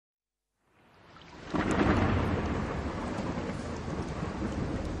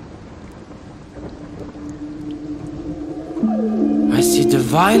the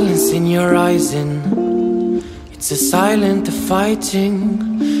violence in your eyes and it's a silent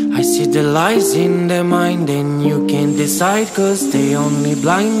fighting. I see the lies in their mind and you can't decide cause they only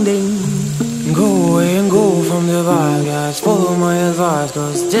blinding. Go away and go from the wild guys, follow my advice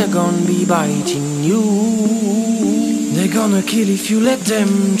cause they're gonna be biting you. They're gonna kill if you let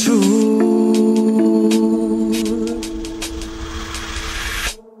them through.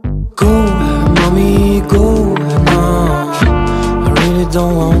 Go, mommy, go now. I really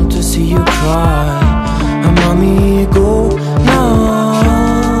don't want to see you cry. Mommy, go now.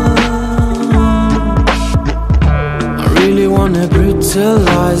 I really wanna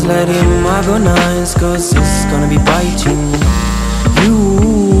brutalize, let him agonize cause it's gonna be biting you.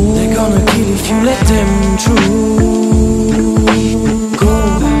 They're gonna kill if you let them through. Go,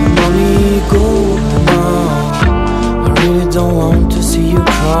 mommy, go now. I really don't want to see you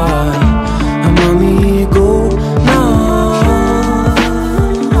cry. Mommy, go now.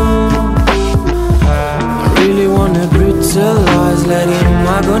 I really wanna brutalize, let him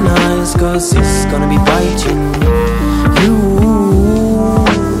agonize cause it's gonna be biting you.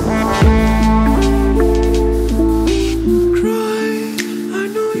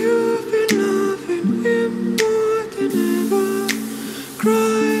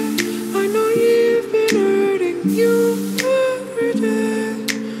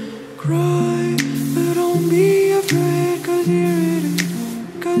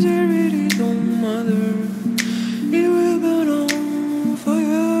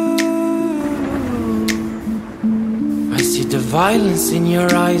 The violence in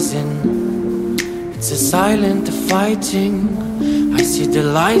your eyes and it's a silent fighting. I see the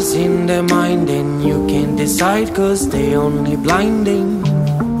lies in their mind and you can't decide cause they only blinding.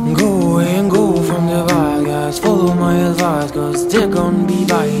 Go away and go from the wild guys, follow my advice cause they're gonna be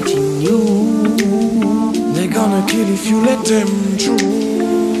biting you. They're gonna kill if you let them through.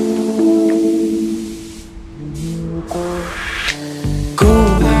 Go,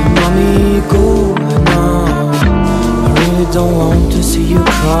 mommy, go now. Don't want to see you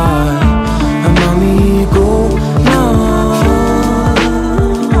cry. Mommy, go now.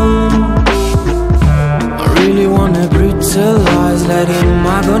 I really wanna brutalize, let him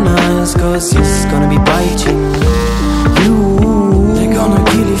agonize cause it's gonna be biting you. They're gonna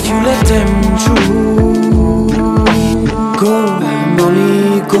kill if you let them through. Go,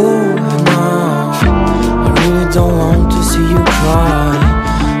 mommy, go now. I really don't want to see you cry.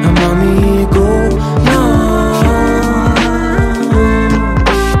 Mommy, go now.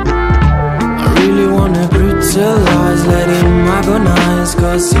 Brutalize, let him agonize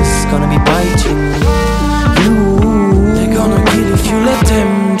cause it's gonna be biting you. They're gonna kill if you let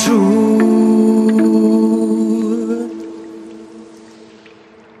them through.